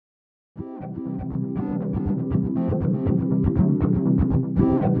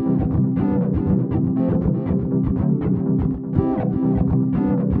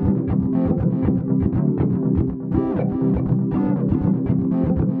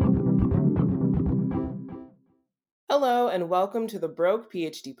Hello and welcome to the Broke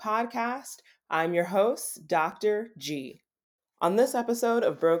PhD podcast. I'm your host, Dr. G. On this episode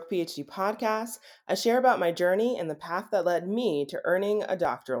of Broke PhD podcast, I share about my journey and the path that led me to earning a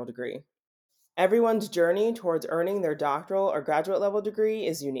doctoral degree. Everyone's journey towards earning their doctoral or graduate level degree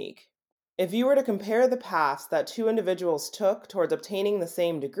is unique. If you were to compare the paths that two individuals took towards obtaining the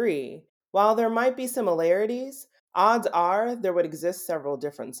same degree, while there might be similarities, odds are there would exist several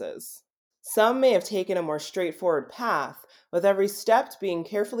differences. Some may have taken a more straightforward path, with every step being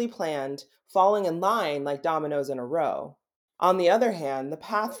carefully planned, falling in line like dominoes in a row. On the other hand, the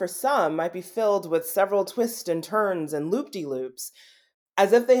path for some might be filled with several twists and turns and loop-de-loops,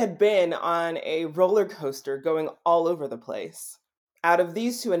 as if they had been on a roller coaster going all over the place. Out of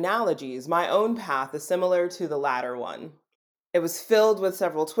these two analogies, my own path is similar to the latter one. It was filled with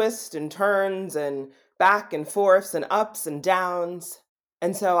several twists and turns and back and forths and ups and downs.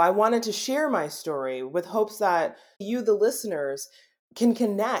 And so I wanted to share my story with hopes that you, the listeners, can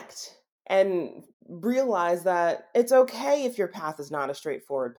connect and realize that it's okay if your path is not a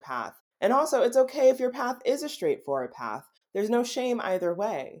straightforward path. And also, it's okay if your path is a straightforward path. There's no shame either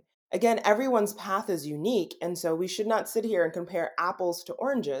way. Again, everyone's path is unique, and so we should not sit here and compare apples to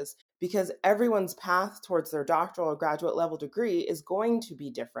oranges because everyone's path towards their doctoral or graduate level degree is going to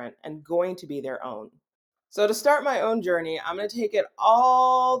be different and going to be their own. So to start my own journey, I'm going to take it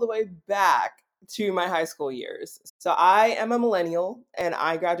all the way back to my high school years. So I am a millennial and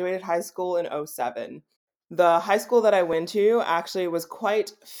I graduated high school in 2007. The high school that I went to actually was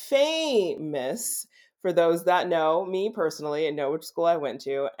quite famous for those that know me personally and know which school I went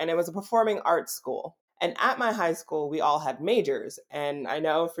to, and it was a performing arts school. And at my high school, we all had majors. And I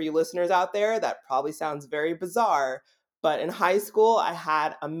know for you listeners out there, that probably sounds very bizarre, but in high school, I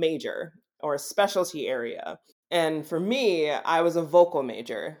had a major or a specialty area. And for me, I was a vocal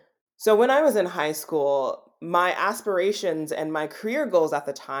major. So when I was in high school, my aspirations and my career goals at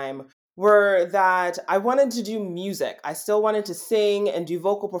the time were that I wanted to do music. I still wanted to sing and do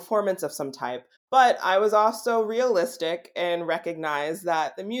vocal performance of some type. But I was also realistic and recognized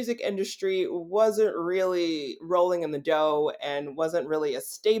that the music industry wasn't really rolling in the dough and wasn't really a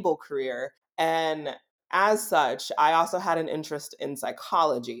stable career. And as such, I also had an interest in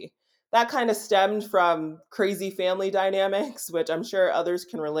psychology. That kind of stemmed from crazy family dynamics, which I'm sure others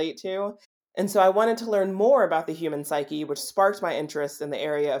can relate to. And so I wanted to learn more about the human psyche, which sparked my interest in the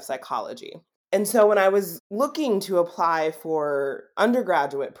area of psychology. And so when I was looking to apply for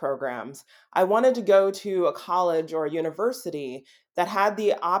undergraduate programs, I wanted to go to a college or a university that had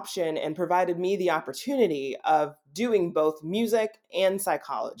the option and provided me the opportunity of doing both music and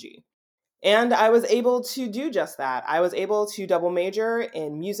psychology. And I was able to do just that. I was able to double major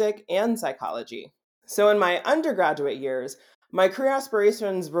in music and psychology. So in my undergraduate years, my career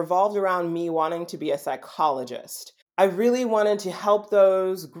aspirations revolved around me wanting to be a psychologist. I really wanted to help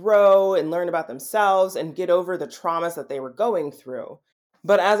those grow and learn about themselves and get over the traumas that they were going through.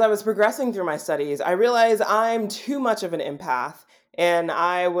 But as I was progressing through my studies, I realized I'm too much of an empath and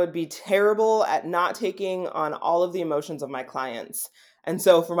I would be terrible at not taking on all of the emotions of my clients. And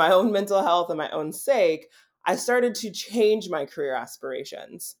so for my own mental health and my own sake, I started to change my career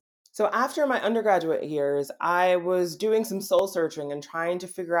aspirations. So after my undergraduate years, I was doing some soul searching and trying to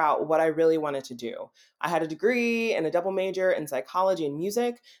figure out what I really wanted to do. I had a degree and a double major in psychology and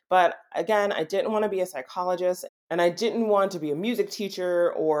music, but again, I didn't want to be a psychologist and I didn't want to be a music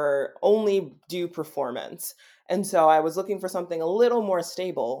teacher or only do performance. And so I was looking for something a little more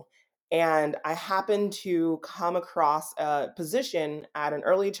stable. And I happened to come across a position at an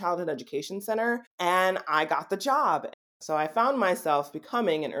early childhood education center and I got the job. So I found myself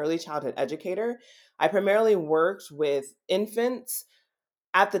becoming an early childhood educator. I primarily worked with infants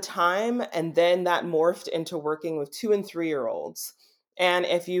at the time, and then that morphed into working with 2 and 3-year-olds. And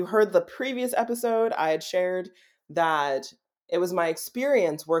if you heard the previous episode, I had shared that it was my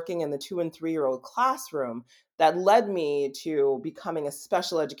experience working in the 2 and 3-year-old classroom that led me to becoming a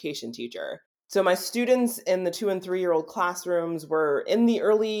special education teacher. So my students in the 2 and 3-year-old classrooms were in the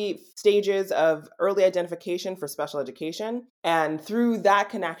early stages of early identification for special education. And through that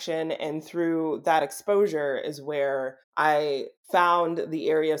connection and through that exposure is where I found the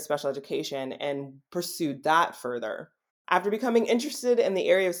area of special education and pursued that further. After becoming interested in the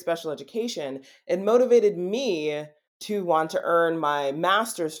area of special education, it motivated me to want to earn my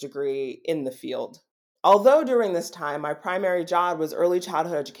master's degree in the field. Although during this time, my primary job was early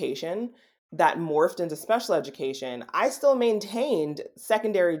childhood education, that morphed into special education, I still maintained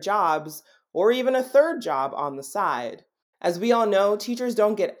secondary jobs or even a third job on the side. As we all know, teachers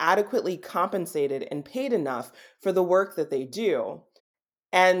don't get adequately compensated and paid enough for the work that they do.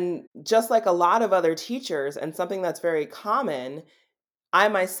 And just like a lot of other teachers, and something that's very common, I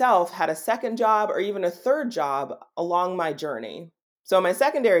myself had a second job or even a third job along my journey. So my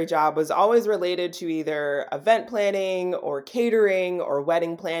secondary job was always related to either event planning or catering or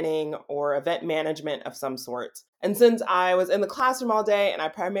wedding planning or event management of some sort. And since I was in the classroom all day and I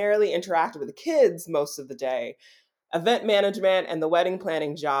primarily interacted with the kids most of the day, event management and the wedding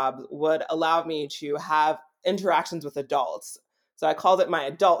planning job would allow me to have interactions with adults. So I called it my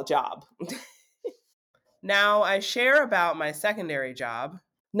adult job. Now I share about my secondary job,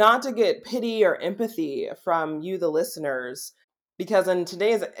 not to get pity or empathy from you, the listeners, because in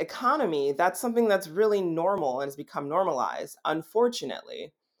today's economy, that's something that's really normal and has become normalized,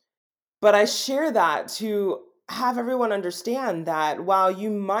 unfortunately. But I share that to have everyone understand that while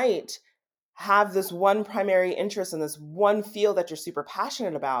you might have this one primary interest in this one field that you're super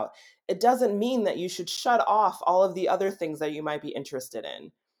passionate about, it doesn't mean that you should shut off all of the other things that you might be interested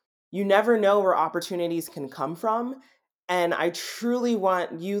in. You never know where opportunities can come from. And I truly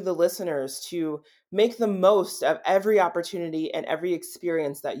want you, the listeners, to make the most of every opportunity and every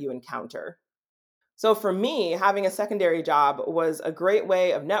experience that you encounter. So for me, having a secondary job was a great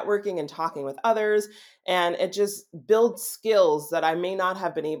way of networking and talking with others, and it just builds skills that I may not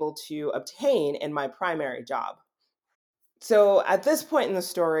have been able to obtain in my primary job. So at this point in the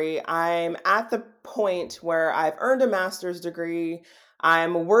story, I'm at the point where I've earned a master's degree.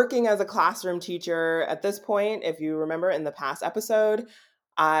 I'm working as a classroom teacher. At this point, if you remember in the past episode,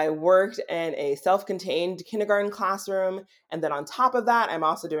 I worked in a self-contained kindergarten classroom. And then on top of that, I'm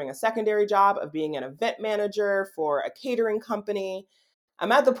also doing a secondary job of being an event manager for a catering company.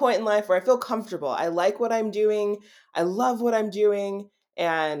 I'm at the point in life where I feel comfortable. I like what I'm doing. I love what I'm doing.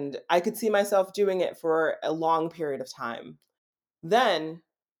 And I could see myself doing it for a long period of time. Then,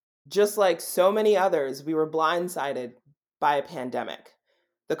 just like so many others, we were blindsided by a pandemic.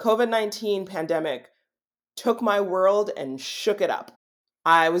 The COVID-19 pandemic took my world and shook it up.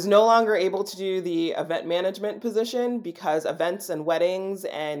 I was no longer able to do the event management position because events and weddings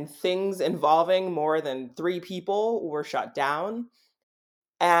and things involving more than 3 people were shut down.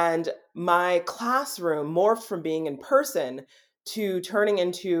 And my classroom morphed from being in person to turning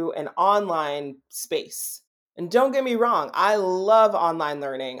into an online space. And don't get me wrong, I love online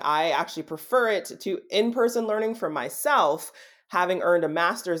learning. I actually prefer it to in person learning for myself, having earned a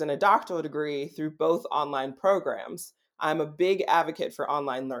master's and a doctoral degree through both online programs. I'm a big advocate for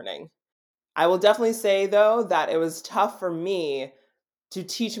online learning. I will definitely say, though, that it was tough for me to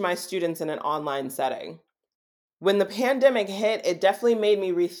teach my students in an online setting. When the pandemic hit, it definitely made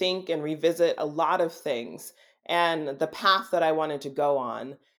me rethink and revisit a lot of things and the path that I wanted to go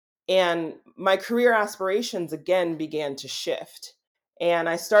on. And my career aspirations again began to shift. And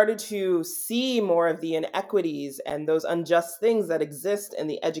I started to see more of the inequities and those unjust things that exist in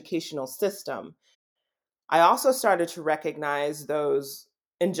the educational system. I also started to recognize those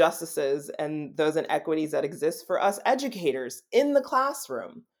injustices and those inequities that exist for us educators in the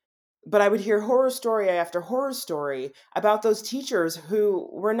classroom. But I would hear horror story after horror story about those teachers who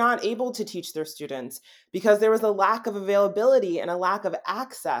were not able to teach their students because there was a lack of availability and a lack of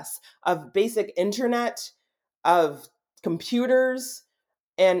access of basic internet, of computers,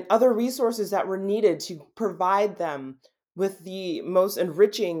 and other resources that were needed to provide them with the most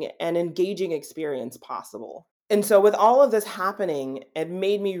enriching and engaging experience possible. And so, with all of this happening, it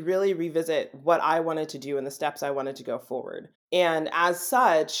made me really revisit what I wanted to do and the steps I wanted to go forward. And as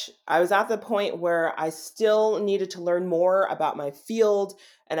such, I was at the point where I still needed to learn more about my field,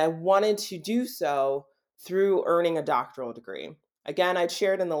 and I wanted to do so through earning a doctoral degree. Again, I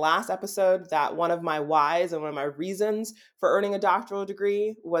shared in the last episode that one of my whys and one of my reasons for earning a doctoral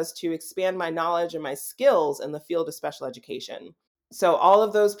degree was to expand my knowledge and my skills in the field of special education. So all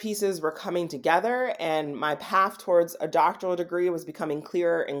of those pieces were coming together, and my path towards a doctoral degree was becoming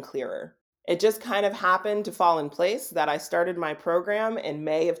clearer and clearer. It just kind of happened to fall in place that I started my program in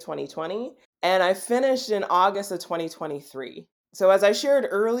May of 2020, and I finished in August of 2023. So as I shared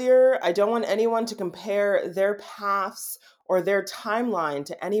earlier, I don't want anyone to compare their paths or their timeline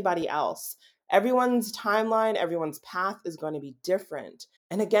to anybody else. Everyone's timeline, everyone's path is going to be different.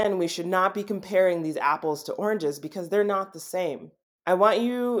 And again, we should not be comparing these apples to oranges because they're not the same. I want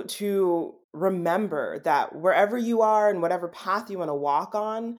you to remember that wherever you are and whatever path you want to walk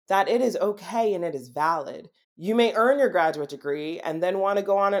on, that it is okay and it is valid. You may earn your graduate degree and then want to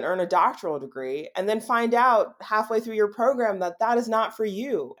go on and earn a doctoral degree and then find out halfway through your program that that is not for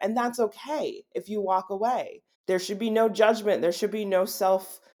you. And that's okay if you walk away. There should be no judgment. There should be no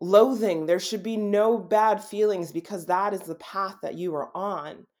self-loathing. There should be no bad feelings because that is the path that you are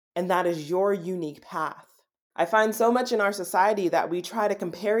on and that is your unique path. I find so much in our society that we try to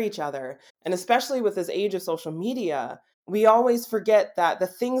compare each other, and especially with this age of social media, we always forget that the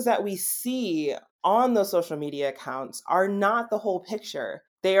things that we see on those social media accounts are not the whole picture.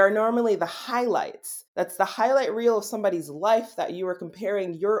 They are normally the highlights. That's the highlight reel of somebody's life that you are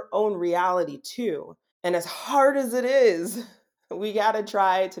comparing your own reality to. And as hard as it is, we got to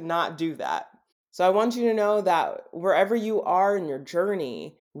try to not do that. So I want you to know that wherever you are in your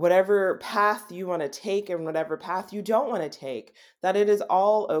journey, whatever path you want to take and whatever path you don't want to take, that it is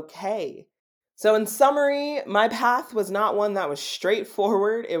all okay. So in summary, my path was not one that was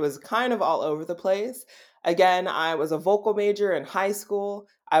straightforward. It was kind of all over the place. Again, I was a vocal major in high school.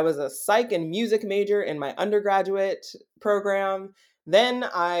 I was a psych and music major in my undergraduate program. Then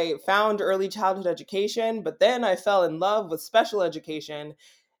I found early childhood education, but then I fell in love with special education.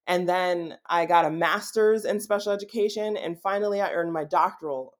 And then I got a master's in special education. And finally, I earned my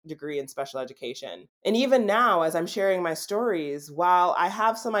doctoral degree in special education. And even now, as I'm sharing my stories, while I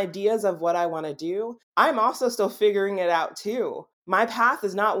have some ideas of what I want to do, I'm also still figuring it out too. My path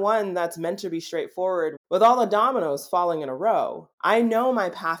is not one that's meant to be straightforward with all the dominoes falling in a row. I know my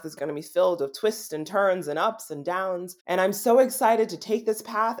path is going to be filled with twists and turns and ups and downs, and I'm so excited to take this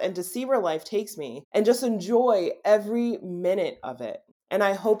path and to see where life takes me and just enjoy every minute of it. And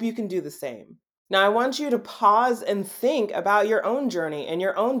I hope you can do the same. Now, I want you to pause and think about your own journey and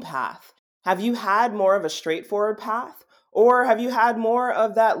your own path. Have you had more of a straightforward path? Or have you had more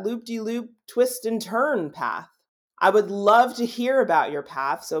of that loop-de-loop, twist and turn path? I would love to hear about your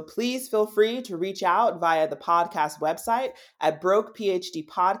path, so please feel free to reach out via the podcast website at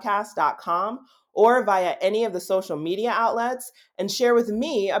brokephdpodcast.com or via any of the social media outlets and share with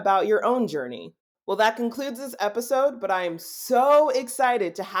me about your own journey. Well, that concludes this episode, but I am so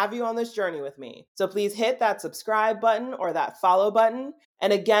excited to have you on this journey with me. So please hit that subscribe button or that follow button.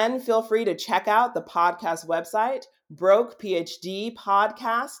 And again, feel free to check out the podcast website,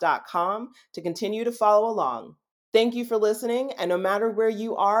 brokephdpodcast.com, to continue to follow along. Thank you for listening, and no matter where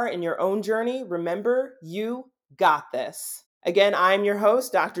you are in your own journey, remember, you got this. Again, I'm your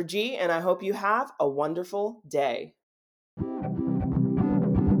host, Dr. G, and I hope you have a wonderful day.